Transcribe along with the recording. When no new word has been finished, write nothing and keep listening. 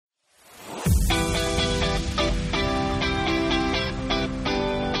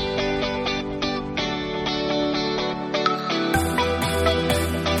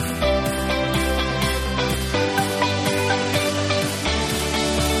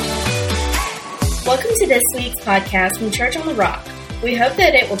Welcome to this week's podcast from Church on the Rock. We hope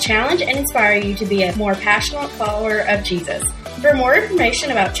that it will challenge and inspire you to be a more passionate follower of Jesus. For more information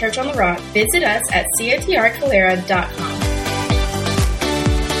about Church on the Rock, visit us at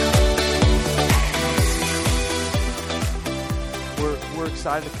cotrcalera.com. We're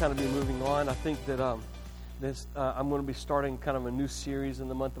excited to kind of be moving on. I think that I'm going to be starting kind of a new series in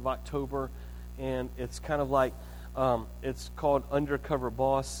the month of October, and it's kind of like it's called Undercover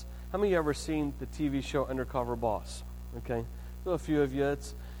Boss. How many of you ever seen the TV show Undercover Boss? Okay, so a few of you.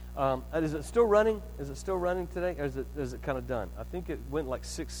 It's is it still running? Is it still running today, or is it kind of done? I think it went like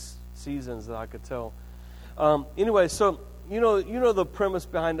 6 seasons that I could tell. Anyway, so you know the premise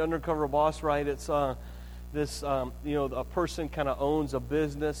behind Undercover Boss, right? It's this a person kind of owns a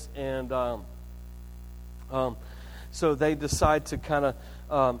business, and so they decide to kind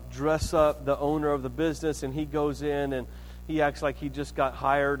of dress up the owner of the business, and he goes in and he acts like he just got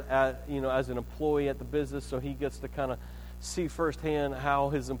hired as an employee at the business, so he gets to kind of see firsthand how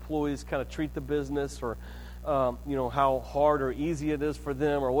his employees kind of treat the business, or how hard or easy it is for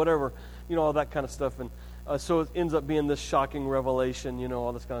them, or whatever, all that kind of stuff. And so it ends up being this shocking revelation,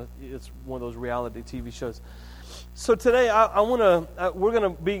 all this kind of. It's one of those reality TV shows. So today we're gonna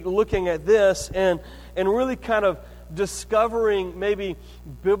be looking at this and really kind of discovering maybe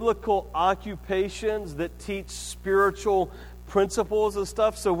biblical occupations that teach spiritual principles and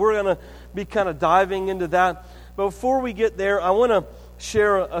stuff. So we're going to be kind of diving into that. But before we get there, I want to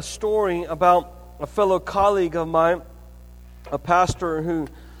share a story about a fellow colleague of mine, a pastor who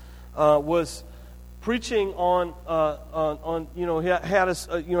was preaching he was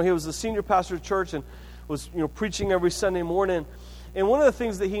the senior pastor of church and was preaching every Sunday morning. And one of the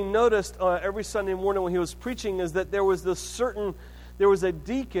things that he noticed every Sunday morning when he was preaching is that there was a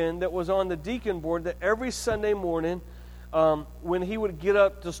deacon that was on the deacon board that every Sunday morning, when he would get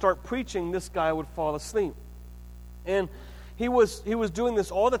up to start preaching, this guy would fall asleep. And he was doing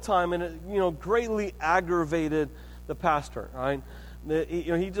this all the time, and it greatly aggravated the pastor. Right?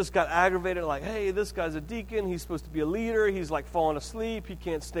 He just got aggravated, like, hey, this guy's a deacon. He's supposed to be a leader. He's like falling asleep. He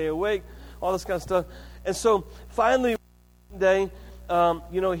can't stay awake. All this kind of stuff. And so finally, one day,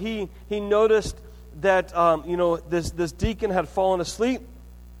 he noticed that this deacon had fallen asleep,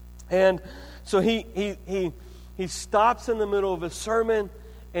 and so he stops in the middle of his sermon,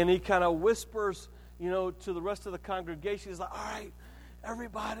 and he kind of whispers, to the rest of the congregation. He's like, "All right,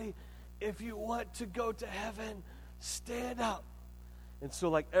 everybody, if you want to go to heaven, stand up." And so,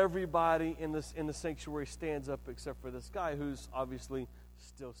 like, everybody in the sanctuary stands up except for this guy who's obviously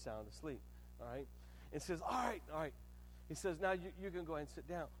still sound asleep. All right, and says, "All right." He says, "Now you can go ahead and sit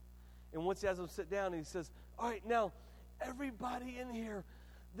down." And once he has them sit down, he says, "All right, now, everybody in here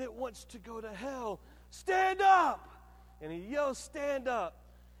that wants to go to hell, stand up!" And he yells, "Stand up!"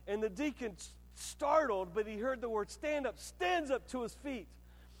 And the deacon, startled, but he heard the word stand up, stands up to his feet.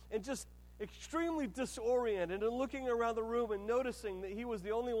 And just extremely disoriented and looking around the room and noticing that he was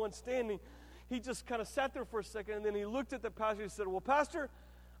the only one standing, he just kind of sat there for a second, and then he looked at the pastor and said, "Well, Pastor,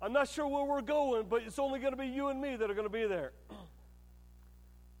 I'm not sure where we're going, but it's only going to be you and me that are going to be there." It's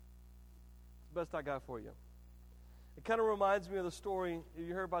the best I got for you. It kind of reminds me of the story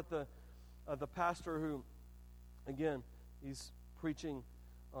you heard about the pastor who, again, he's preaching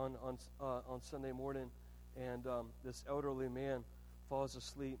on Sunday morning, and this elderly man falls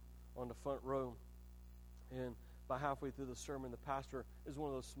asleep on the front row. And by halfway through the sermon, the pastor is one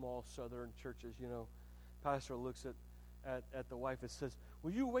of those small southern churches, Pastor looks at the wife and says,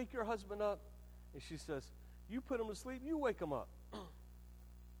 "Will you wake your husband up?" And she says, "You put him to sleep, you wake him up."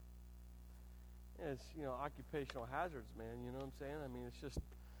 It's, occupational hazards, man, you know what I'm saying? I mean, it's just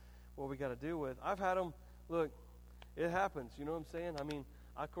what we got to deal with. I've had them, look, it happens, you know what I'm saying? I mean,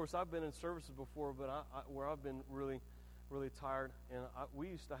 of course, I've been in services before, but where I've been really, really tired, and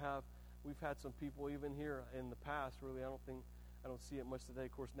we've had some people even here in the past, really, I don't see it much today.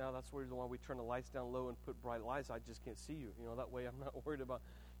 Of course, now that's the reason why we turn the lights down low and put bright lights. I just can't see you. That way I'm not worried about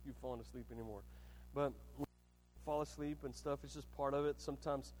you falling asleep anymore. But when we fall asleep and stuff, it's just part of it.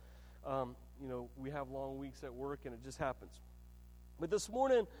 Sometimes, we have long weeks at work, and it just happens. But this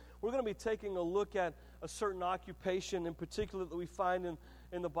morning, we're going to be taking a look at a certain occupation in particular that we find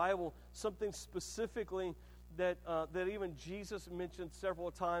in the Bible, something specifically that even Jesus mentioned several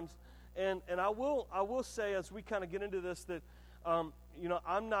times. And I will say, as we kind of get into this, that I'm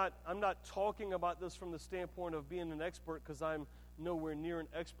not talking about this from the standpoint of being an expert, because I'm nowhere near an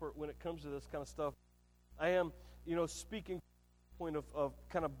expert when it comes to this kind of stuff. I am, speaking from the point of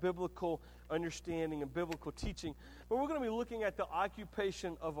kind of biblical understanding and biblical teaching. But we're going to be looking at the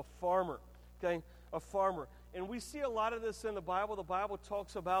occupation of a farmer. Okay, a farmer. And we see a lot of this in the Bible. The Bible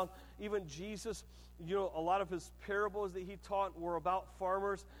talks about even Jesus, a lot of his parables that he taught were about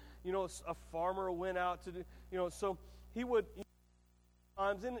farmers. A farmer went out to do, so he would,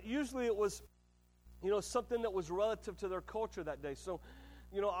 and usually it was, something that was relative to their culture that day. So,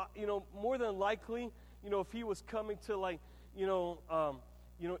 more than likely, if he was coming to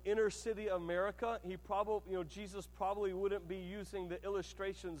inner city America, he probably, Jesus probably wouldn't be using the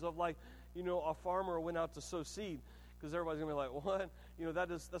illustrations of a farmer went out to sow seed, because everybody's gonna be like, what?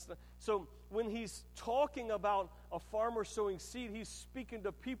 That's not. So when he's talking about a farmer sowing seed, he's speaking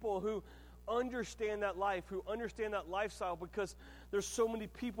to people who understand that life, who understand that lifestyle, because there's so many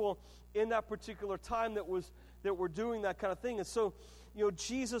people in that particular time that were doing that kind of thing. And so,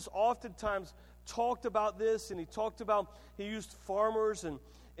 Jesus oftentimes talked about this, and he used farmers and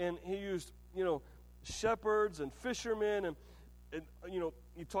he used, shepherds and fishermen, and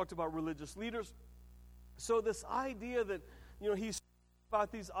he talked about religious leaders. So this idea that, he's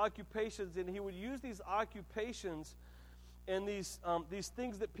about these occupations, and he would use these occupations and these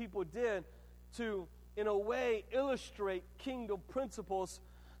things that people did to, in a way, illustrate kingdom principles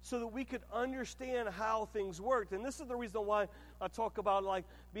so that we could understand how things worked. And this is the reason why I talk about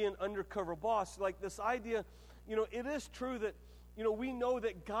being an undercover boss. This idea, it is true that, we know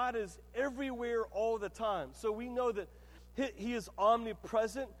that God is everywhere all the time. So we know that He is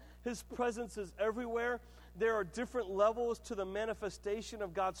omnipresent. His presence is everywhere. There are different levels to the manifestation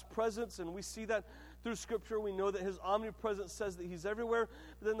of God's presence, and we see that through Scripture. We know that His omnipresence says that He's everywhere,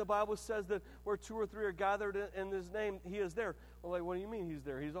 but then the Bible says that where 2 or 3 are gathered in His name, He is there. Well, what do you mean He's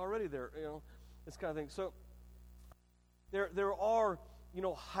there? He's already there, this kind of thing. So there are,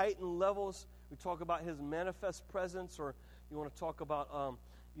 heightened levels. We talk about His manifest presence, or you want to talk about,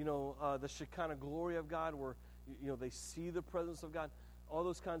 the Shekinah glory of God, where, they see the presence of God. All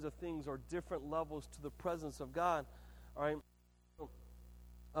those kinds of things are different levels to the presence of God. All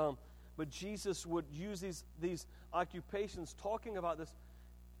right. But Jesus would use these occupations, talking about this,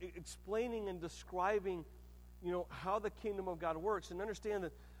 explaining and describing, how the kingdom of God works. And understand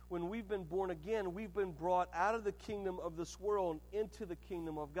that when we've been born again, we've been brought out of the kingdom of this world into the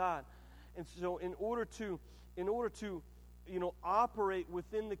kingdom of God. And so in order to operate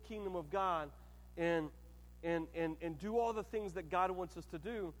within the kingdom of God and do all the things that God wants us to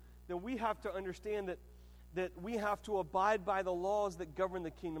do, then we have to understand that we have to abide by the laws that govern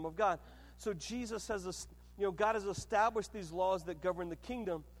the kingdom of God. So Jesus God has established these laws that govern the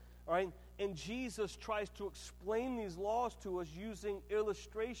kingdom, all right? And Jesus tries to explain these laws to us using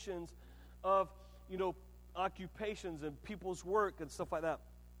illustrations of, occupations and people's work and stuff like that,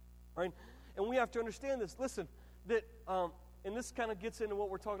 right? And we have to understand this. Listen, that and this kind of gets into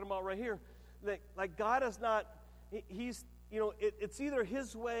what we're talking about right here. That God is not, He's, it's either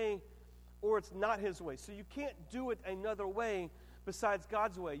His way or it's not His way. So you can't do it another way besides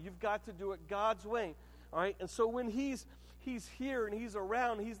God's way. You've got to do it God's way. All right? And so when He's here and He's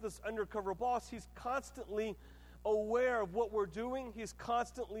around, He's this undercover boss. He's constantly aware of what we're doing. He's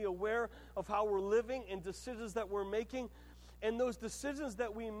constantly aware of how we're living and decisions that we're making. And those decisions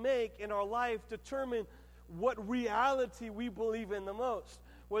that we make in our life determine what reality we believe in the most.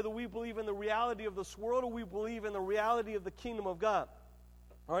 Whether we believe in the reality of this world or we believe in the reality of the kingdom of God.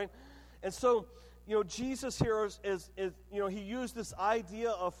 All right? And so, Jesus here is He used this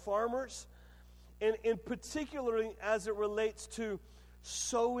idea of farmers, and in particularly as it relates to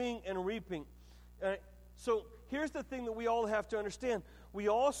sowing and reaping. All right? So here's the thing that we all have to understand. We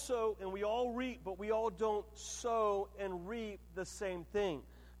all sow and we all reap, but we all don't sow and reap the same thing.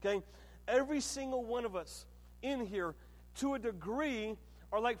 Okay? Every single one of us in here, to a degree,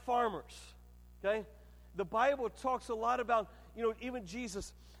 are like farmers, okay? The Bible talks a lot about, even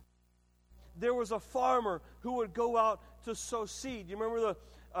Jesus. There was a farmer who would go out to sow seed. You remember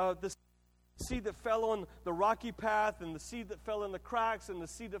the seed that fell on the rocky path, and the seed that fell in the cracks, and the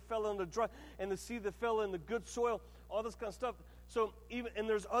seed that fell in the dry, and the seed that fell in the good soil, all this kind of stuff. So and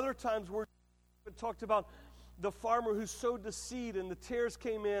there's other times where it talked about the farmer who sowed the seed, and the tares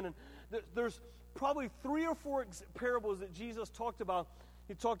came in, and there's probably 3 or 4 parables that Jesus talked about.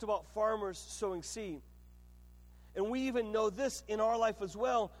 He talked about farmers sowing seed. And we even know this in our life as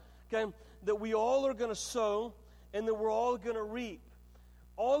well, okay, that we all are going to sow and that we're all going to reap.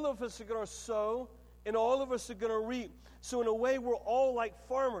 All of us are going to sow and all of us are going to reap. So in a way, we're all like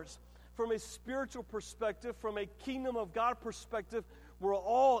farmers. From a spiritual perspective, from a kingdom of God perspective,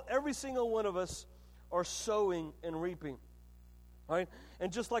 every single one of us are sowing and reaping. All right? And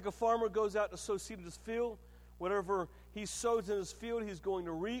just like a farmer goes out to sow seed in his field, whatever he sows in his field, he's going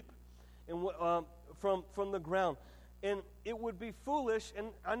to reap from the ground. And it would be foolish, and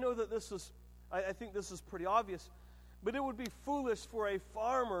I know that this is I think this is pretty obvious. But it would be foolish for a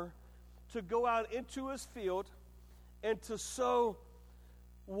farmer to go out into his field and to sow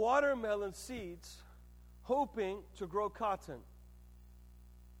watermelon seeds hoping to grow cotton.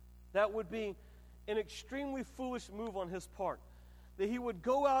 That would be an extremely foolish move on his part. That he would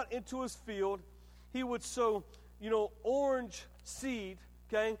go out into his field, he would sow, orange seed,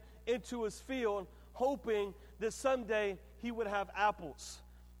 okay, into his field, hoping that someday he would have apples.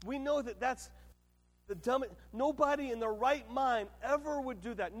 We know that that's the dumbest. Nobody in their right mind ever would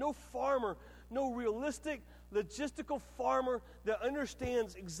do that. No farmer, no realistic, logistical farmer that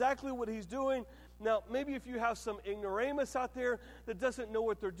understands exactly what he's doing. Now, maybe if you have some ignoramus out there that doesn't know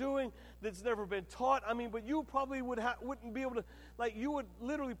what they're doing, that's never been taught, but you probably wouldn't be able to, you would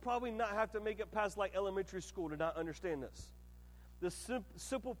literally probably not have to make it past elementary school to not understand this. The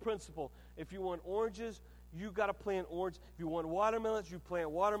simple principle: if you want oranges, you got to plant orange. If you want watermelons, you plant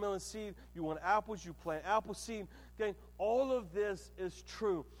watermelon seed. You want apples, you plant apple seed. Okay, all of this is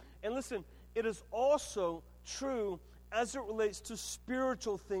true. And listen, it is also true as it relates to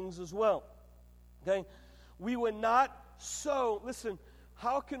spiritual things as well. Okay, we would not sow. Listen,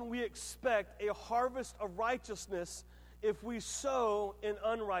 how can we expect a harvest of righteousness if we sow in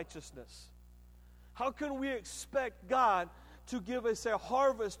unrighteousness? How can we expect God to give us a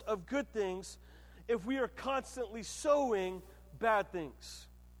harvest of good things if we are constantly sowing bad things?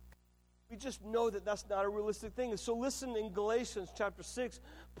 We just know that that's not a realistic thing. And so listen, in Galatians chapter 6,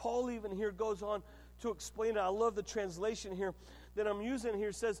 Paul even here goes on to explain it. I love the translation here that I'm using here.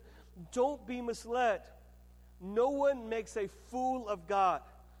 It says, don't be misled. No one makes a fool of God.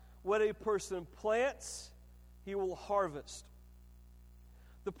 What a person plants, he will harvest.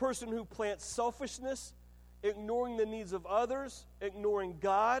 The person who plants selfishness, ignoring the needs of others, ignoring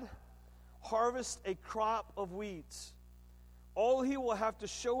God, harvests a crop of weeds. All he will have to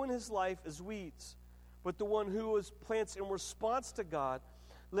show in his life is weeds. But the one who plants in response to God,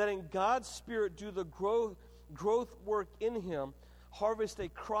 letting God's Spirit do the growth work in him, harvest a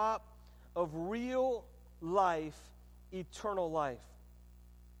crop of real life, eternal life.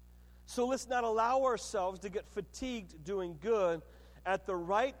 So let's not allow ourselves to get fatigued doing good. At the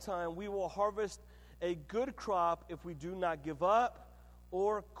right time, we will harvest a good crop if we do not give up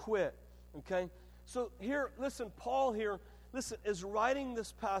or quit. Okay? So here, listen, Paul here, is writing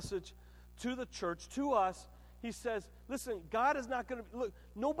this passage to the church, to us. He says, listen, God is not going to, look,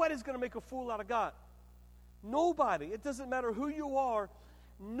 nobody's going to make a fool out of God. Nobody. It doesn't matter who you are.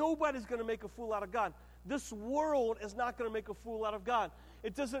 Nobody's going to make a fool out of God. This world is not going to make a fool out of God.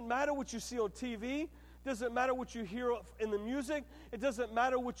 It doesn't matter what you see on TV. It doesn't matter what you hear in the music. It doesn't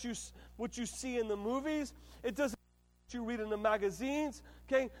matter what you see in the movies. It doesn't matter what you read in the magazines.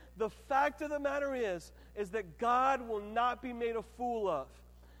 Okay? The fact of the matter is that God will not be made a fool of.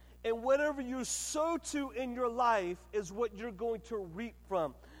 And whatever you sow to in your life is what you're going to reap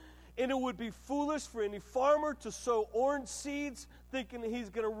from. And it would be foolish for any farmer to sow orange seeds thinking that he's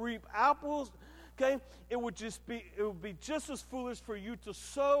going to reap apples. Okay? It would be just as foolish for you to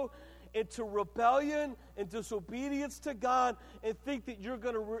sow into rebellion and disobedience to God and think that you're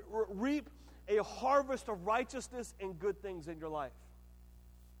going to reap a harvest of righteousness and good things in your life.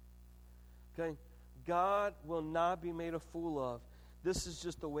 Okay? God will not be made a fool of. This is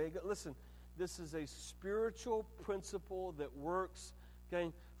just the way it goes. Listen, this is a spiritual principle that works,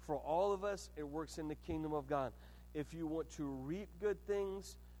 okay, for all of us. It works in the kingdom of God. If you want to reap good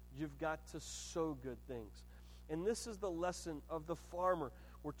things, you've got to sow good things. And this is the lesson of the farmer.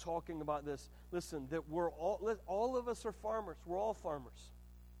 We're talking about this. Listen, that all of us are farmers. We're all farmers.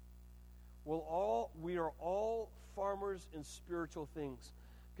 We are all farmers in spiritual things.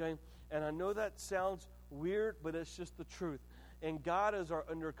 Okay? And I know that sounds weird, but it's just the truth. And God is our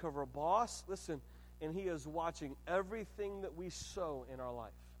undercover boss. Listen, and He is watching everything that we sow in our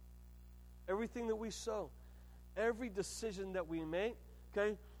life. Everything that we sow. Every decision that we make.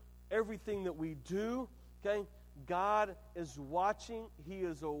 Okay? Everything that we do. Okay? God is watching. He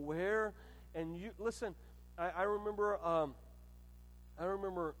is aware. And you listen, I remember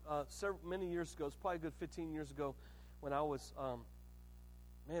many years ago, it's probably a good 15 years ago, when I was,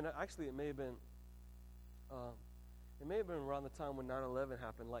 actually it may have been around the time when 9/11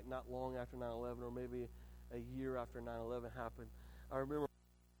 happened, like not long after 9/11, or maybe a year after 9/11 happened. I remember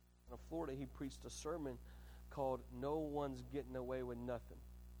in Florida, he preached a sermon called "No One's Getting Away with Nothing."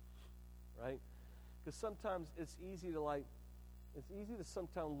 Right? Because sometimes it's easy to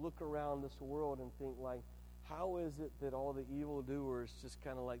sometimes look around this world and think like, how is it that all the evildoers just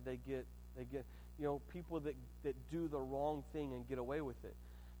kind of like they get people that do the wrong thing and get away with it,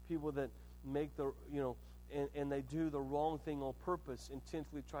 people that make and they do the wrong thing on purpose,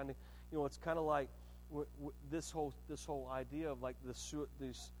 intentionally trying to it's kind of like this whole idea of like the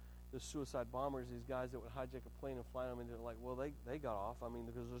suicide bombers, these guys that would hijack a plane and fly them, and they're like, well, they got off. I mean,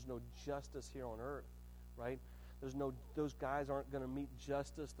 because there's no justice here on earth, right? Those guys aren't going to meet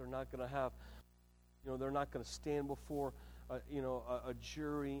justice. They're not going to have, they're not going to stand before, a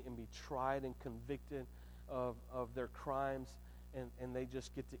jury and be tried and convicted of their crimes, and they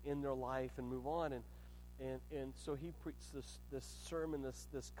just get to end their life and move on. And so he preached this sermon,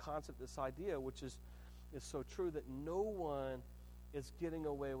 this concept, this idea, which is so true, that no one is getting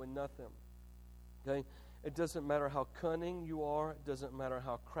away with nothing. Okay? It doesn't matter how cunning you are. It doesn't matter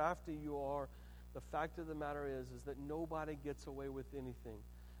how crafty you are. The fact of the matter is that nobody gets away with anything.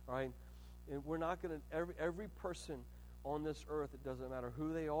 All right? And we're not going to, every person on this earth, it doesn't matter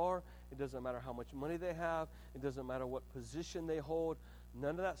who they are. It doesn't matter how much money they have. It doesn't matter what position they hold.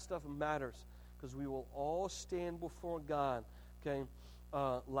 None of that stuff matters, because we will all stand before God, okay,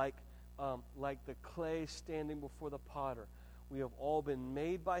 like the clay standing before the potter. We have all been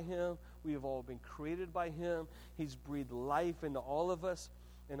made by Him. We have all been created by Him. He's breathed life into all of us,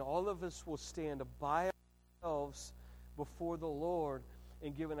 and all of us will stand by ourselves before the Lord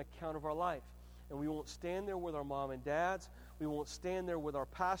and give an account of our life. And we won't stand there with our mom and dads. We won't stand there with our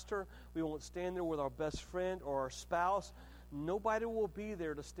pastor. We won't stand there with our best friend or our spouse. Nobody will be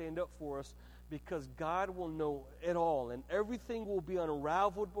there to stand up for us, because God will know it all, and everything will be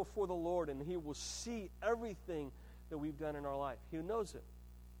unraveled before the Lord, and He will see everything that we've done in our life. He knows it.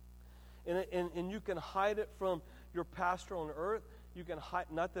 And you can hide it from your pastor on earth. You can hide,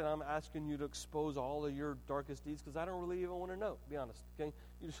 not that I'm asking you to expose all of your darkest deeds, because I don't really even want to know, to be honest. Okay?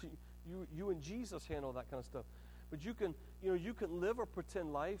 You and Jesus handle that kind of stuff. But you can live a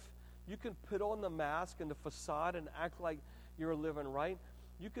pretend life. You can put on the mask and the facade and act like you're living right.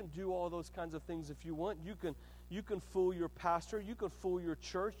 You can do all those kinds of things if you want. You can fool your pastor. You can fool your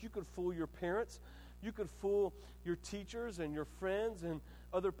church. You can fool your parents. You can fool your teachers and your friends and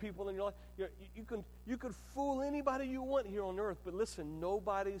other people in your life. You can fool anybody you want here on earth. But listen,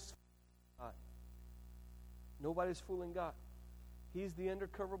 nobody's fooling God. Nobody's fooling God. He's the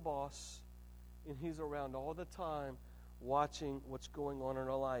undercover boss, and He's around all the time watching what's going on in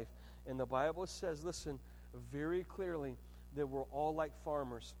our life. And the Bible says, listen, very clearly, that we're all like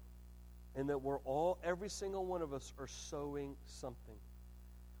farmers, and that every single one of us are sowing something.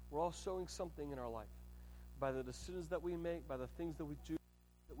 We're all sowing something in our life. By the decisions that we make, by the things that we do,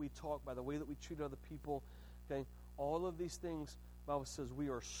 that we talk, by the way that we treat other people. Okay? All of these things, the Bible says we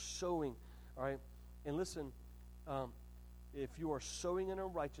are sowing. All right? And listen, if you are sowing in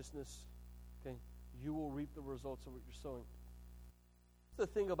unrighteousness, okay, you will reap the results of what you're sowing. The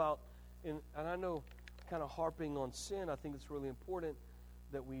thing about, and I know, kind of harping on sin, I think it's really important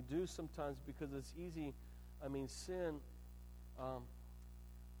that we do sometimes, because it's easy. I mean, sin,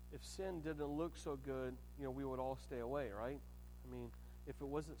 if sin didn't look so good, we would all stay away, right? I mean, if it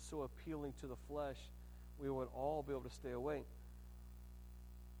wasn't so appealing to the flesh, we would all be able to stay away.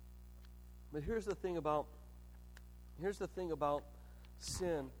 But here's the thing about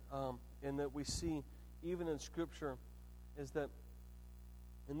sin, and that we see even in Scripture, is that,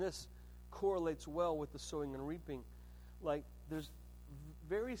 and this correlates well with the sowing and reaping. Like, there's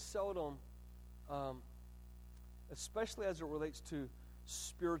very seldom, especially as it relates to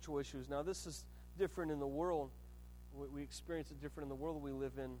spiritual issues. Now, this is different in the world. We experience it different in the world we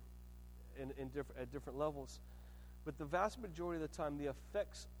live in at different levels. But the vast majority of the time, the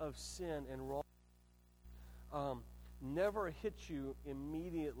effects of sin and wrong never hit you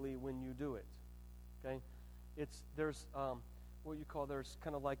immediately when you do it. Okay, there's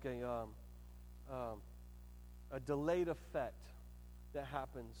kind of like a delayed effect that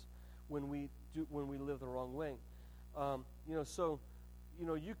happens when we live the wrong way.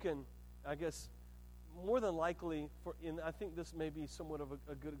 You can, I guess, more than likely, and I think this may be somewhat of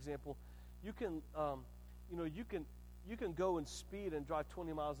a good example. You can go and speed and drive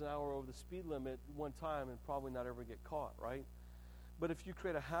 20 miles an hour over the speed limit one time and probably not ever get caught, right? But if you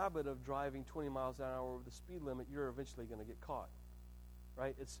create a habit of driving 20 miles an hour over the speed limit, you're eventually going to get caught,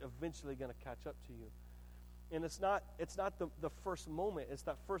 right? It's eventually going to catch up to you. And it's not the first moment. It's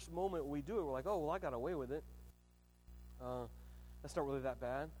that first moment we do it, we're like, oh, well, I got away with it. That's not really that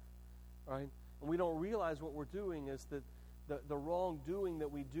bad, right? And we don't realize what we're doing is that the wrongdoing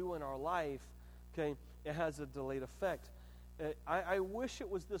that we do in our life, okay, it has a delayed effect. I wish it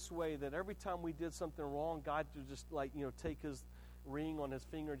was this way, that every time we did something wrong, God would just take His ring on His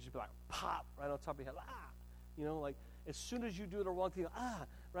finger and just be like, pop, right on top of your head, like as soon as you do the wrong thing,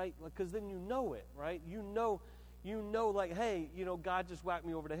 right? Because then you know it, right? You know, like, hey, God just whacked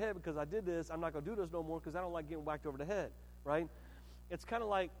me over the head because I did this. I'm not going to do this no more because I don't like getting whacked over the head, right? it's kind of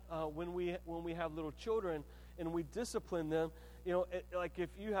like when we have little children and we discipline them. Like if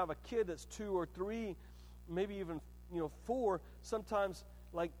you have a kid that's 2 or 3, maybe even 4. Sometimes,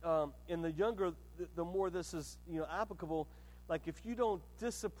 like in the younger, the more this is applicable. Like if you don't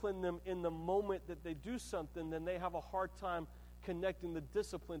discipline them in the moment that they do something, then they have a hard time connecting the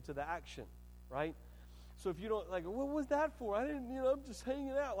discipline to the action, right? So if you don't, like, what was that for? I didn't, I'm just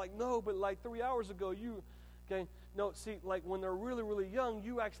hanging out. Like, no, but like 3 hours ago, okay? No, see, like when they're really, really young,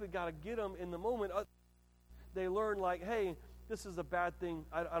 you actually got to get them in the moment. They learn like, hey, this is a bad thing.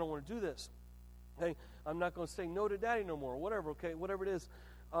 I don't want to do this. Hey, I'm not going to say no to daddy no more, whatever, okay? Whatever it is.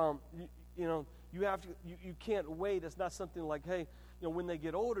 You have to, you can't wait. It's not something like, hey, when they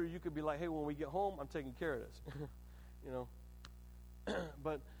get older, you could be like, hey, when we get home, I'm taking care of this.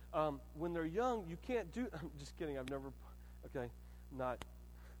 But when they're young, you can't do, I'm just kidding, I don't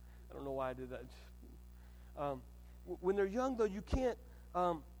know why I did that. When they're young, though, you can't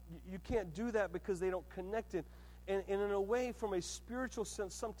do that because they don't connect it. And in a way, from a spiritual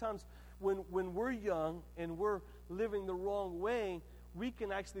sense, sometimes when we're young and we're living the wrong way, we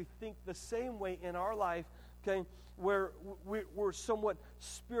can actually think the same way in our life, okay, where we're somewhat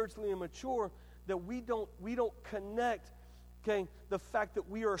spiritually immature, that we don't connect, okay, the fact that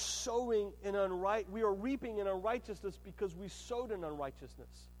we are we are reaping in unrighteousness because we sowed in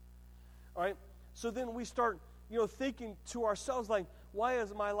unrighteousness. All right? So then we start, thinking to ourselves like, why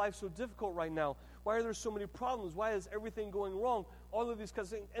is my life so difficult right now? Why are there so many problems? Why is everything going wrong? All of these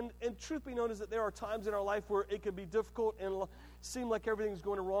kinds of things. And truth be known is that there are times in our life where it can be difficult and seem like everything's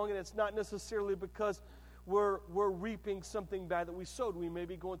going wrong, and it's not necessarily because we're reaping something bad that we sowed. We may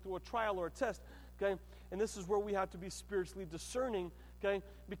be going through a trial or a test, okay? And this is where we have to be spiritually discerning, okay?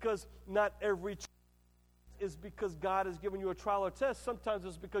 Because not every is because God has given you a trial or test. Sometimes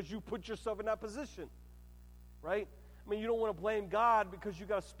it's because you put yourself in that position, right? I mean, you don't want to blame God because you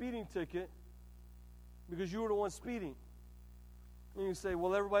got a speeding ticket because you were the one speeding. And you say,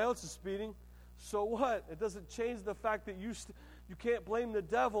 well, everybody else is speeding. So what? It doesn't change the fact that you can't blame the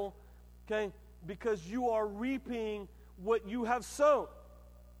devil, okay, because you are reaping what you have sown.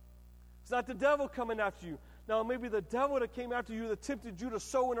 It's not the devil coming after you. Now, maybe the devil that came after you that tempted you to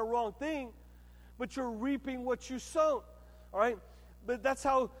sow in the wrong thing, but you're reaping what you sown, all right? But that's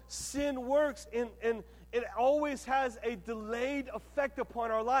how sin works, and it always has a delayed effect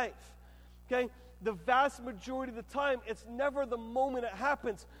upon our life, okay? The vast majority of the time, it's never the moment it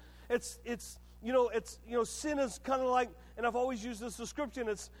happens. Sin is kind of like, and I've always used this description,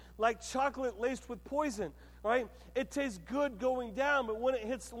 it's like chocolate laced with poison, right? It tastes good going down, but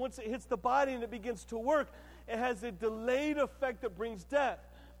once it hits the body and it begins to work, it has a delayed effect that brings death,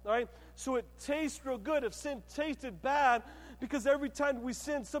 all right? So it tastes real good. If sin tasted bad, because every time we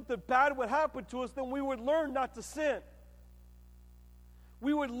sin, something bad would happen to us, then we would learn not to sin.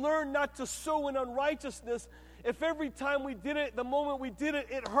 We would learn not to sow in unrighteousness. If every time we did it, the moment we did it,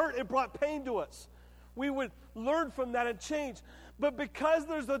 it hurt, it brought pain to us. We would learn from that and change. But because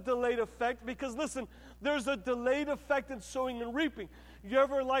there's a delayed effect, because listen, there's a delayed effect in sowing and reaping. You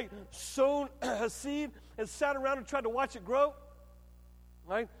ever sown a seed and sat around and tried to watch it grow?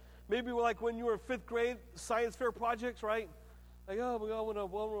 Right? Maybe like when you were in 5th grade, science fair projects, right? Like, I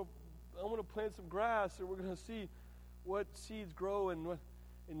want to plant some grass and we're going to see what seeds grow and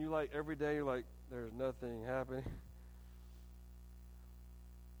you every day you're like, there's nothing happening.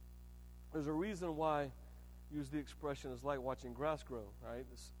 There's a reason why I use the expression it's like watching grass grow, right?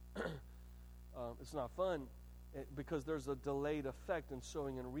 It's not fun because there's a delayed effect in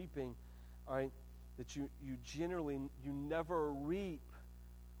sowing and reaping, all right? That you never reap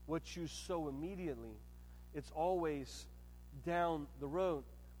what you sow immediately. It's always down the road.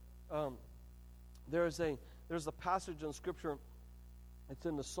 There's a passage in Scripture, it's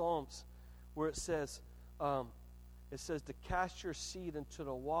in the Psalms, where it says to cast your seed into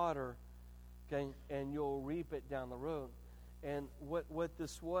the water, okay, and you'll reap it down the road. And what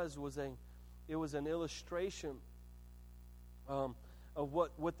this was an illustration of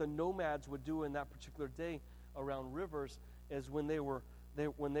what the nomads would do in that particular day around rivers, is when they were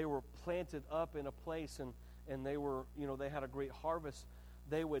planted up in a place and they were, they had a great harvest,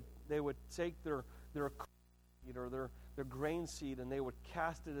 they would take their seed or their grain seed and they would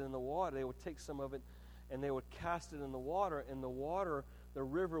cast it in the water. They would take some of it and they would cast it in the water, and the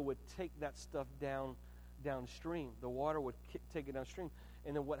river would take that stuff downstream. The water would take it downstream.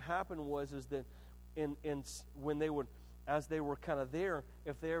 And then what happened was that when they would, as they were kind of there,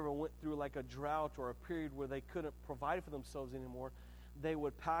 if they ever went through like a drought or a period where they couldn't provide for themselves anymore, they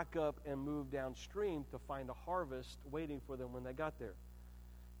would pack up and move downstream to find a harvest waiting for them when they got there.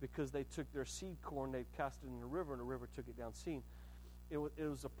 Because they took their seed corn, they cast it in the river, and the river took it downstream. it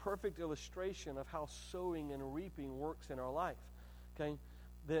was a perfect illustration of how sowing and reaping works in our life. Okay?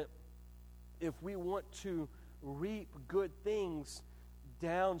 That if we want to reap good things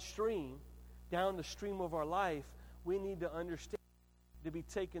downstream, down the stream of our life, we need to understand to be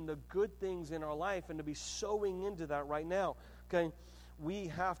taking the good things in our life and to be sowing into that right now. Okay? We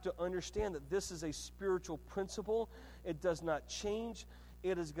have to understand that this is a spiritual principle. It does not change.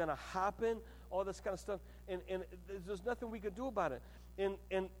 It is going to happen. All this kind of stuff. And there's nothing we can do about it.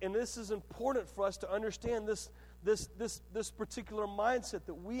 And this is important for us to understand this particular mindset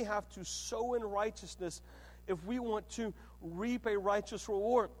that we have to sow in righteousness if we want to reap a righteous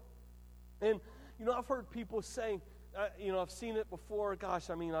reward. And, I've heard people say, I've seen it before. Gosh,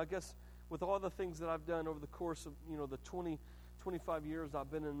 I guess with all the things that I've done over the course of, the 25 years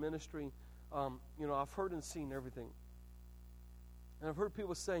I've been in ministry, I've heard and seen everything. And I've heard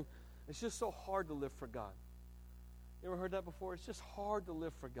people saying, it's just so hard to live for God. You ever heard that before? It's just hard to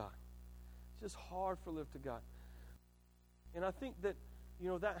live for God. It's just hard to live to God. And I think that,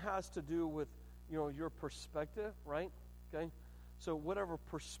 that has to do with, your perspective, right? Okay? So whatever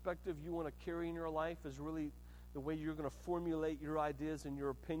perspective you want to carry in your life is really the way you're going to formulate your ideas and your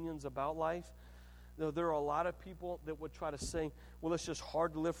opinions about life. There are a lot of people that would try to say, well, it's just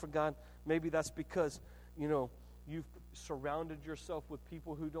hard to live for God. Maybe that's because, you've surrounded yourself with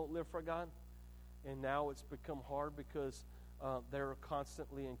people who don't live for God. And now it's become hard because they're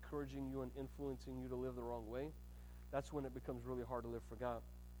constantly encouraging you and influencing you to live the wrong way. That's when it becomes really hard to live for God,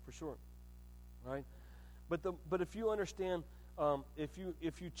 for sure. Right? But if you understand, if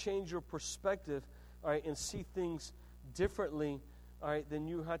you change your perspective, all right, and see things differently, all right, then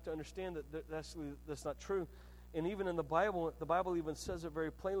you have to understand that that's not true. And even in the Bible even says it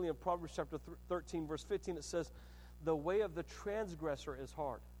very plainly in Proverbs chapter 13, verse 15. It says, "The way of the transgressor is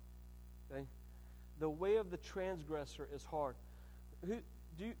hard." Okay, the way of the transgressor is hard. Who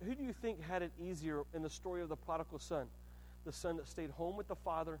do you think had it easier in the story of the prodigal son? The son that stayed home with the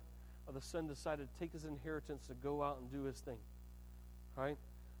father, or the son decided to take his inheritance to go out and do his thing? All right.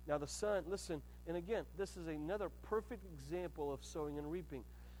 Now the son, listen, and again, this is another perfect example of sowing and reaping.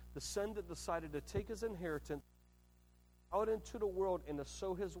 The son that decided to take his inheritance out into the world and to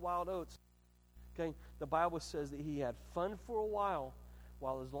sow his wild oats. Okay, the Bible says that he had fun for a while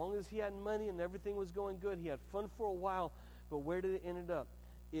as long as he had money and everything was going good, he had fun for a while. But where did it end up?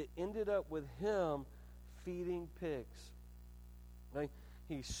 It ended up with him feeding pigs. Okay?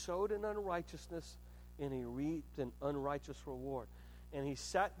 He sowed in unrighteousness and he reaped an unrighteous reward. And he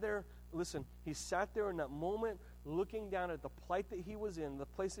sat there, he sat there in that moment looking down at the plight that he was in, the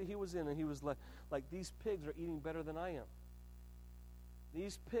place that he was in, and he was like these pigs are eating better than I am.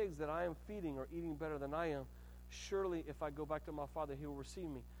 These pigs that I am feeding are eating better than I am. Surely if I go back to my father, he will receive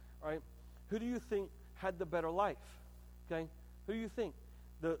me. All right? Who do you think had the better life? Okay? Who do you think?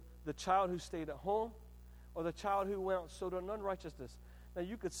 The child who stayed at home or the child who went out and sowed in unrighteousness? Now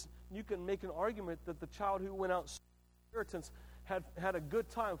you can make an argument that the child who went out and sowed in inheritance had a good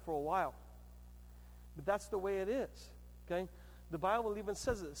time for a while. But that's the way it is. Okay? The Bible even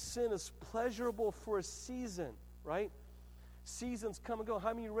says that sin is pleasurable for a season, right? Seasons come and go.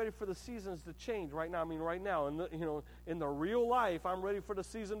 How many are ready for the seasons to change right now? Right now, in the real life, I'm ready for the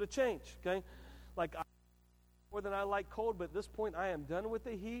season to change. Okay? Like, more than I like cold, but at this point, I am done with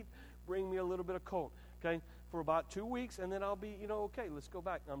the heat. Bring me a little bit of cold. Okay? For about 2 weeks, and then I'll be, okay, let's go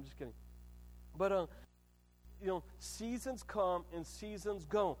back. No, I'm just kidding. But, seasons come and seasons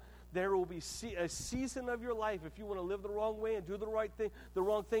go. There will be a season of your life. If you want to live the wrong way and do the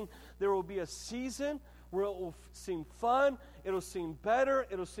wrong thing, there will be a season where it will seem fun, it'll seem better,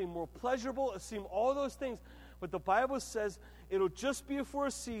 it'll seem more pleasurable, it'll seem all those things. But the Bible says it'll just be for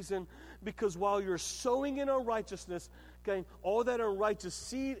a season, because while you're sowing in unrighteousness, okay, all that unrighteous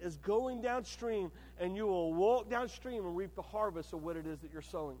seed is going downstream, and you will walk downstream and reap the harvest of what it is that you're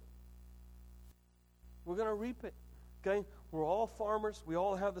sowing. We're going to reap it. Okay? We're all farmers. We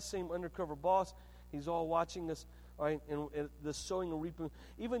all have the same undercover boss. He's all watching us. All right? And the sowing and reaping.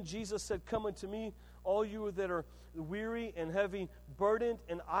 Even Jesus said, "Come unto me, all you that are weary and heavy burdened,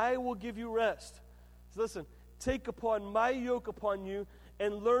 and I will give you rest." So listen, take upon my yoke upon you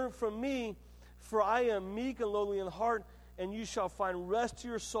and learn from me, for I am meek and lowly in heart, and you shall find rest to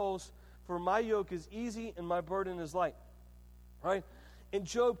your souls, for my yoke is easy and my burden is light. All right? In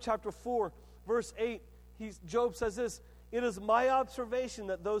Job chapter 4, verse 8, Job says this: "It is my observation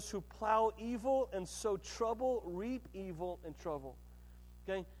that those who plow evil and sow trouble reap evil and trouble."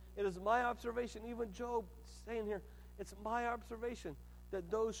 Okay? It is my observation, even Job saying here, it's my observation that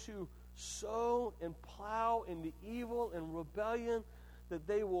those who sow and plow into evil and rebellion, that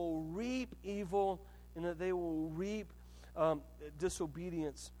they will reap evil and that they will reap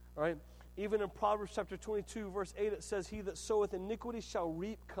disobedience, right? Even in Proverbs chapter 22, verse 8, it says, "He that soweth iniquity shall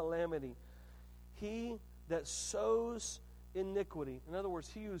reap calamity." He that sows iniquity, in other words,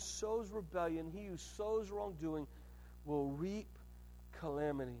 he who sows rebellion, he who sows wrongdoing, will reap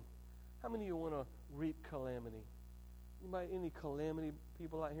calamity. How many of you want to reap calamity? Any calamity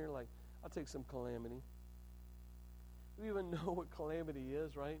people out here? Like, I'll take some calamity. Do you even know what calamity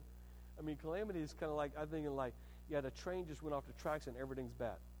is, right? I mean, calamity is kind of like, I'm thinking like, yeah, the train just went off the tracks and everything's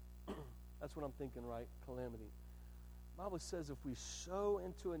bad. That's what I'm thinking, right? Calamity. The Bible says if we sow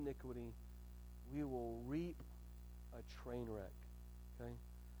into iniquity, we will reap a train wreck. Okay?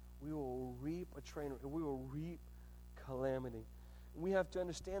 We will reap a train wreck. We will reap calamity. We have to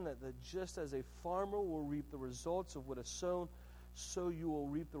understand that just as a farmer will reap the results of what is sown, so you will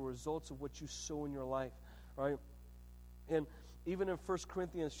reap the results of what you sow in your life. Right? And even in 1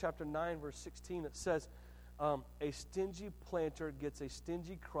 Corinthians chapter 9, verse 16, it says, a stingy planter gets a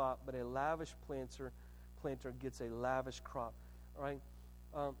stingy crop, but a lavish planter gets a lavish crop. All right?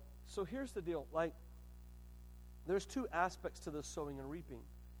 So here's the deal. Like, there's two aspects to this sowing and reaping.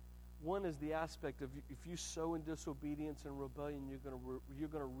 One is the aspect of if you sow in disobedience and rebellion, you're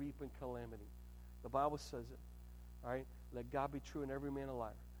going to reap in calamity. The Bible says it. All right? Let God be true and every man a liar.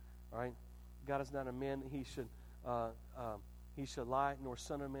 All right? God is not a man that he should lie, nor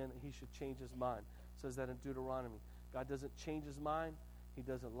son of man that he should change his mind. It says that in Deuteronomy. God doesn't change his mind. He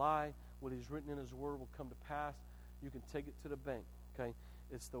doesn't lie. What he's written in his word will come to pass. You can take it to the bank. Okay?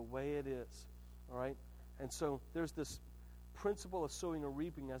 It's the way it is. All right? And so there's this principle of sowing and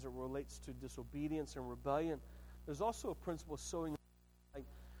reaping as it relates to disobedience and rebellion. There's also a principle of sowing,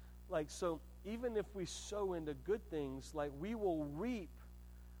 so even if we sow into good things, like we will reap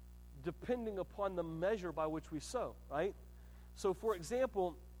depending upon the measure by which we sow, right? So for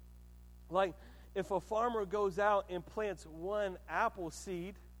example, like if a farmer goes out and plants one apple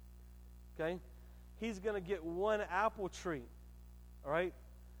seed, okay, he's going to get one apple tree, all right?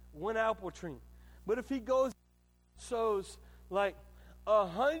 One apple tree. But if he goes sows like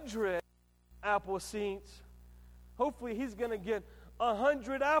 100 apple seeds, hopefully he's going to get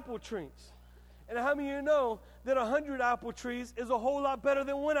 100 apple trees. And how many of you know that 100 apple trees is a whole lot better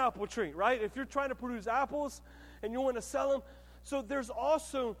than one apple tree, right? If you're trying to produce apples and you want to sell them. So there's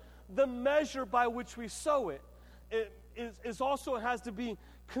also the measure by which we sow it. It is also has to be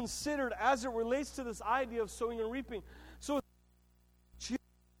considered as it relates to this idea of sowing and reaping. So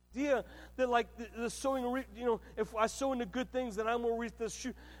idea that like the sowing and reaping, if I sow into good things, then I'm going to reap this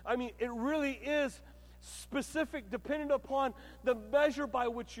shoot. I mean, it really is specific, dependent upon the measure by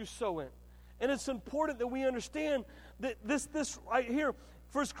which you sow in. And it's important that we understand that this right here,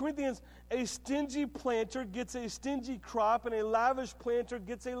 1 Corinthians, a stingy planter gets a stingy crop, and a lavish planter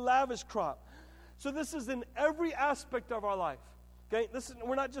gets a lavish crop. So this is in every aspect of our life. Okay,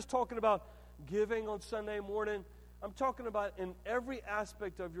 we're not just talking about giving on Sunday morning. I'm talking about in every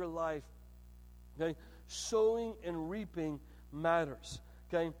aspect of your life. Okay, sowing and reaping matters.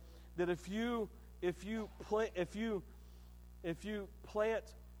 Okay, that if you plant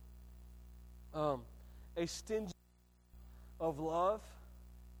a stingy of love,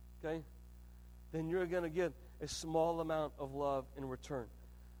 okay, then you're going to get a small amount of love in return.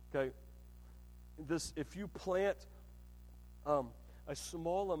 Okay, if you plant a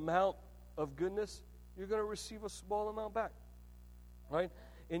small amount of goodness, you're going to receive a small amount back, right?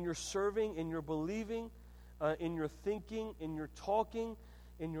 In your serving, in your believing, in your thinking, in your talking,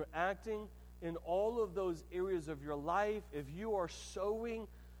 in your acting, in all of those areas of your life, if you are sowing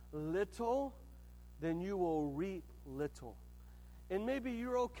little, then you will reap little. And maybe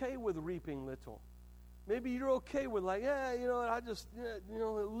you're okay with reaping little. Maybe you're okay with at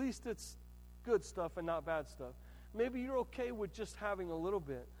least it's good stuff and not bad stuff. Maybe you're okay with just having a little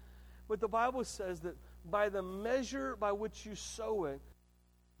bit. But the Bible says that by the measure by which you sow it,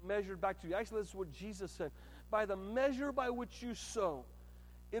 measured back to you. Actually, this is what Jesus said. By the measure by which you sow,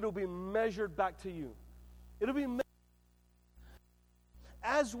 it'll be measured back to you. It'll be measured.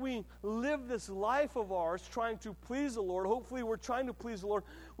 As we live this life of ours trying to please the Lord, hopefully we're trying to please the Lord,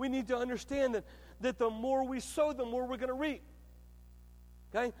 we need to understand that the more we sow, the more we're going to reap.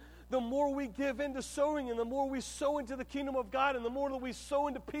 Okay? The more we give into sowing, and the more we sow into the kingdom of God, and the more that we sow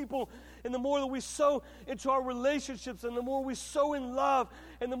into people, and the more that we sow into our relationships, and the more we sow in love,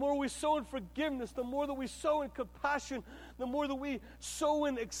 and the more we sow in forgiveness, the more that we sow in compassion, the more that we sow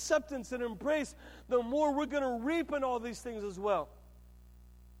in acceptance and embrace, the more we're going to reap in all these things as well.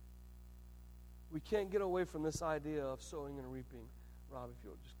 We can't get away from this idea of sowing and reaping. Rob, if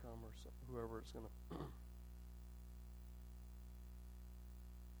you'll just come, or whoever it's going to...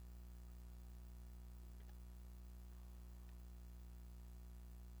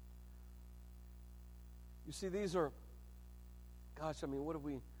 You see, these are, gosh, I mean, what have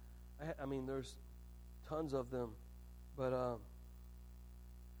we, I mean, there's tons of them, but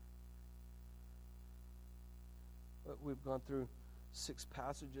we've gone through 6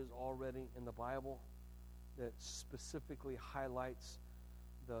 passages already in the Bible that specifically highlights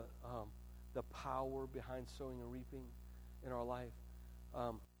the power behind sowing and reaping in our life.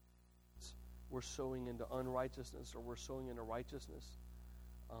 We're sowing into unrighteousness or we're sowing into righteousness.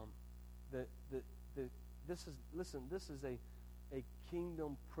 This is a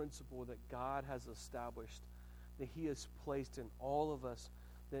kingdom principle that God has established, that He has placed in all of us.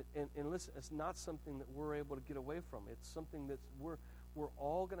 That and listen, it's not something that we're able to get away from. It's something that we're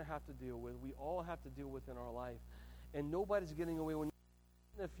all going to have to deal with. We all have to deal with in our life, and nobody's getting away.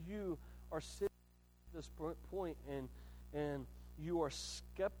 If you are sitting at this point and you are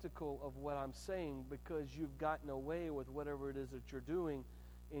skeptical of what I'm saying because you've gotten away with whatever it is that you're doing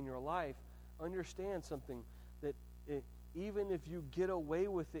in your life, understand something, that even if you get away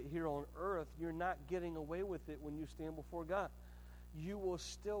with it here on earth, you're not getting away with it when you stand before God. You will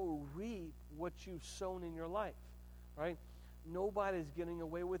still reap what you've sown in your life, right? Nobody's getting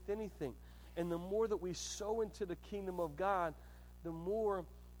away with anything. And the more that we sow into the kingdom of God, the more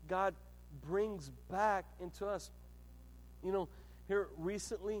God brings back into us. You know, here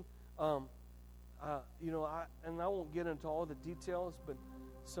recently, I won't get into all the details, but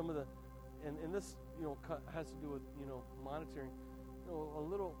some of the, and this, has to do with, monitoring.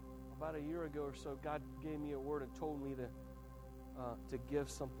 About a year ago or so, God gave me a word and told me to give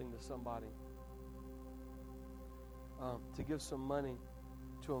something to somebody, to give some money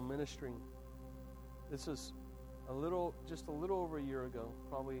to a ministry. This is just a little over a year ago,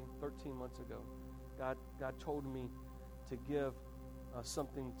 probably 13 months ago. God told me to give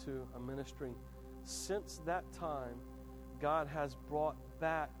something to a ministry. Since that time, God has brought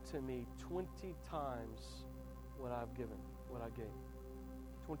back to me 20 times what I gave.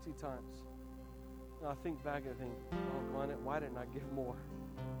 20 times. Now, I think back and think, why didn't I give more?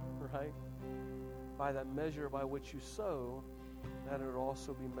 Right? By that measure by which you sow, that it will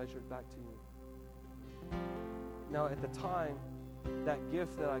also be measured back to you. Now, at the time, that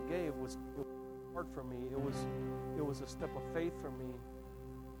gift that I gave was hard for me. It was a step of faith for me.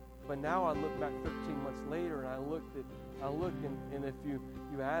 But now I look back 13 months later, and I look and if you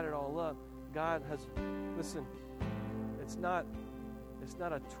add it all up, God has, listen, it's not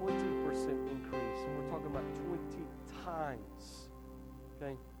a 20% increase. We're talking about 20 times.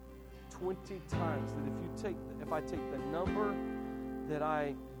 Okay? 20 times. That if I take the number that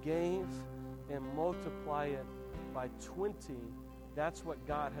I gave and multiply it by 20, that's what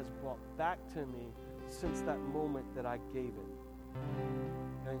God has brought back to me since that moment that I gave it.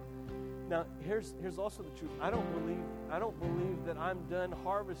 Okay? Now, here's also the truth. I don't believe that I'm done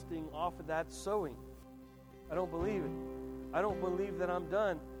harvesting off of that sowing. I don't believe it. I don't believe that I'm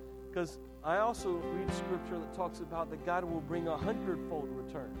done, because I also read scripture that talks about that God will bring 100-fold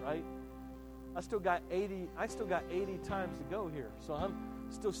return, right? I still got 80 times to go here. So I'm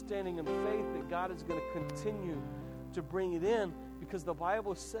still standing in faith that God is going to continue to bring it in, because the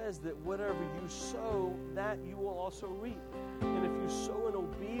Bible says that whatever you sow, that you will also reap. And if you sow in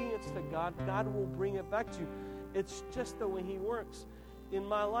obedience to God, God will bring it back to you. It's just the way He works. In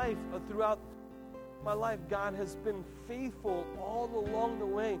my life, throughout my life, God has been faithful all along the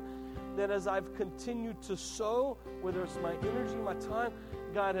way, that as I've continued to sow, whether it's my energy, my time,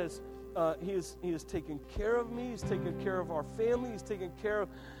 God has He has taken care of me. He's taken care of our family. He's taken care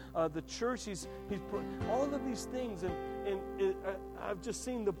of the church. He's all of these things, and I've just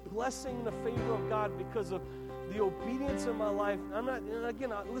seen the blessing and the favor of God because of the obedience in my life. I'm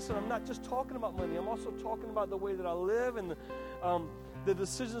not just talking about money. I'm also talking about the way that I live and the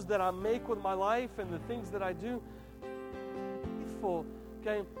decisions that I make with my life and the things that I do. Faithful,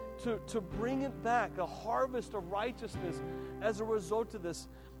 okay, to bring it back, a harvest of righteousness as a result of this.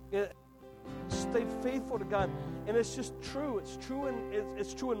 Stay faithful to God, and it's just true. It's true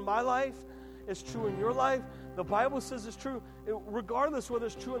in my life. It's true in your life. The Bible says it's true. Regardless whether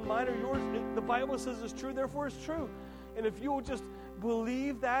it's true in mine or yours, the Bible says it's true, therefore it's true. And if you will just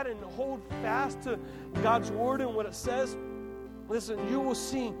believe that and hold fast to God's word and what it says, listen, you will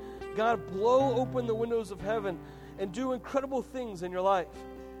see God blow open the windows of heaven and do incredible things in your life.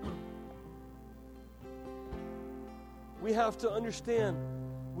 We have to understand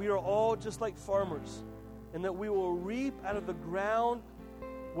we are all just like farmers, and that we will reap out of the ground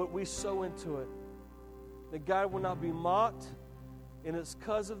what we sow into it. That God will not be mocked, and it's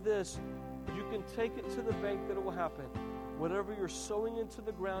because of this. You can take it to the bank that it will happen. Whatever you're sowing into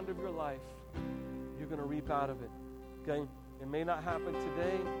the ground of your life, you're going to reap out of it. Okay? It may not happen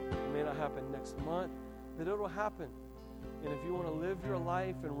today. It may not happen next month. that it'll happen. And if you want to live your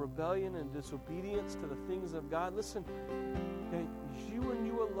life in rebellion and disobedience to the things of God, listen, okay, you and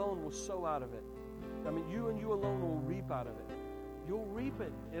you alone will sow out of it. I mean, you and you alone will reap out of it. You'll reap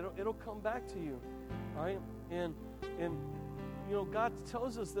it. It'll come back to you. All right? And you know, God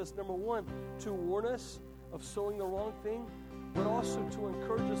tells us this, number one, to warn us of sowing the wrong thing, but also to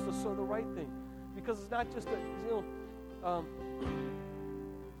encourage us to sow the right thing. Because it's not just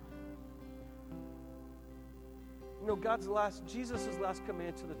Jesus' last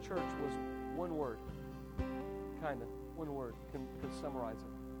command to the church was one word. Kind of. One word can summarize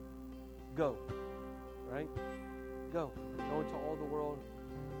it. Go. Right? Go. Go into all the world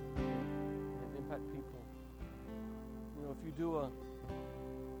and impact people. You know, if you do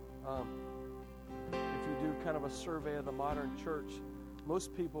kind of a survey of the modern church,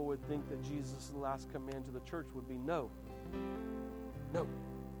 most people would think that Jesus' last command to the church would be no. No. You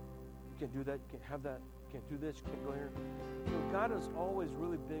can't do that. You can't have that. You can't do this. You can't go here. You know, God is always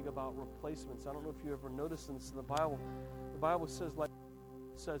really big about replacements. I don't know if you ever noticed this in the Bible. The Bible says,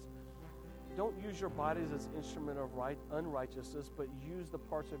 don't use your bodies as instrument of unrighteousness, but use the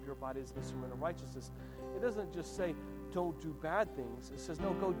parts of your body as instrument of righteousness. It doesn't just say, don't do bad things. It says,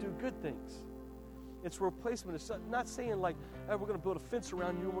 no, go do good things. It's replacement. It's not saying like, hey, we're going to build a fence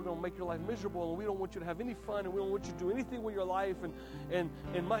around you and we're going to make your life miserable and we don't want you to have any fun and we don't want you to do anything with your life. And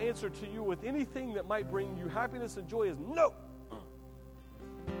my answer to you with anything that might bring you happiness and joy is no.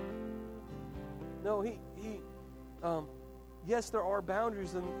 No, yes, there are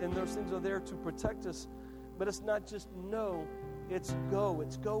boundaries and those things are there to protect us, but it's not just no, it's go.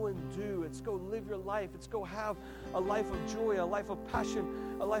 It's go and do. It's go live your life. It's go have a life of joy, a life of passion,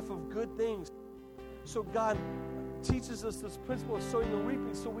 a life of good things. So God teaches us this principle of sowing and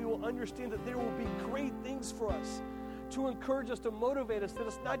reaping so we will understand that there will be great things for us, to encourage us, to motivate us, that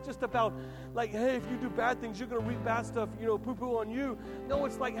it's not just about like, hey, if you do bad things, you're going to reap bad stuff, poo-poo on you. No,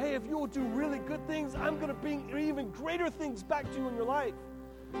 it's like, hey, if you will do really good things, I'm going to bring even greater things back to you in your life.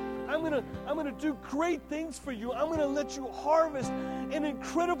 I'm going to do great things for you. I'm going to let you harvest an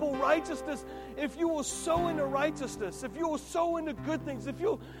incredible righteousness if you will sow into righteousness, if you will sow into good things, if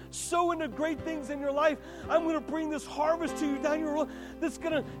you'll sow into great things in your life. I'm going to bring this harvest to you down your road that's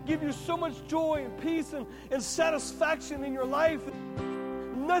going to give you so much joy and peace and satisfaction in your life.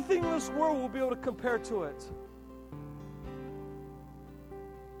 Nothing in this world will be able to compare to it.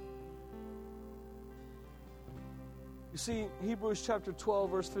 You see, Hebrews chapter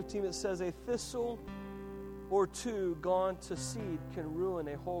 12, verse 15, it says, a thistle or two gone to seed can ruin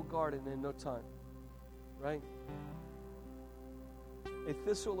a whole garden in no time. Right? A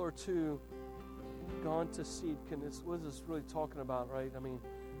thistle or two gone to seed can, what is this really talking about, right? I mean,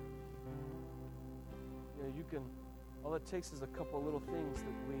 all it takes is a couple of little things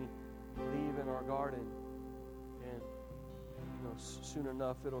that we leave in our garden, and, soon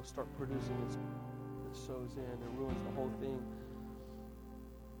enough it'll start producing its sows in and ruins the whole thing.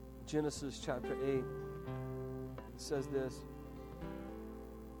 Genesis chapter 8, it says this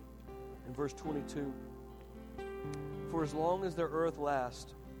in verse 22, for as long as the earth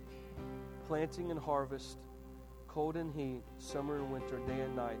lasts, planting and harvest, cold and heat, summer and winter, day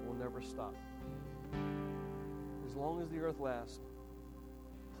and night will never stop. As long as the earth lasts,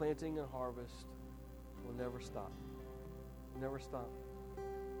 planting and harvest will never stop. Never stop.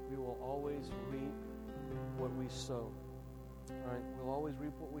 We will always reap what we sow. All right? We'll always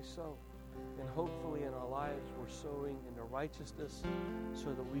reap what we sow. And hopefully in our lives we're sowing into righteousness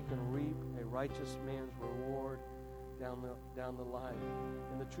so that we can reap a righteous man's reward down the line.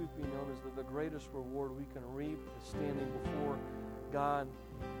 And the truth be known is that the greatest reward we can reap is standing before God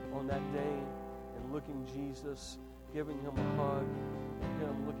on that day and looking Jesus, giving him a hug, and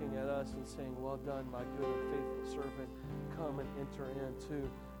him looking at us and saying, well done, my good and faithful servant. Come and enter into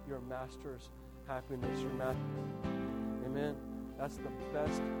your master's happiness, your master. Amen. That's the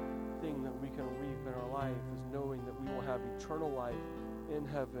best thing that we can reap in our life, is knowing that we will have eternal life in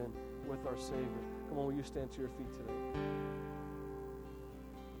heaven with our Savior. Come on, will you stand to your feet today?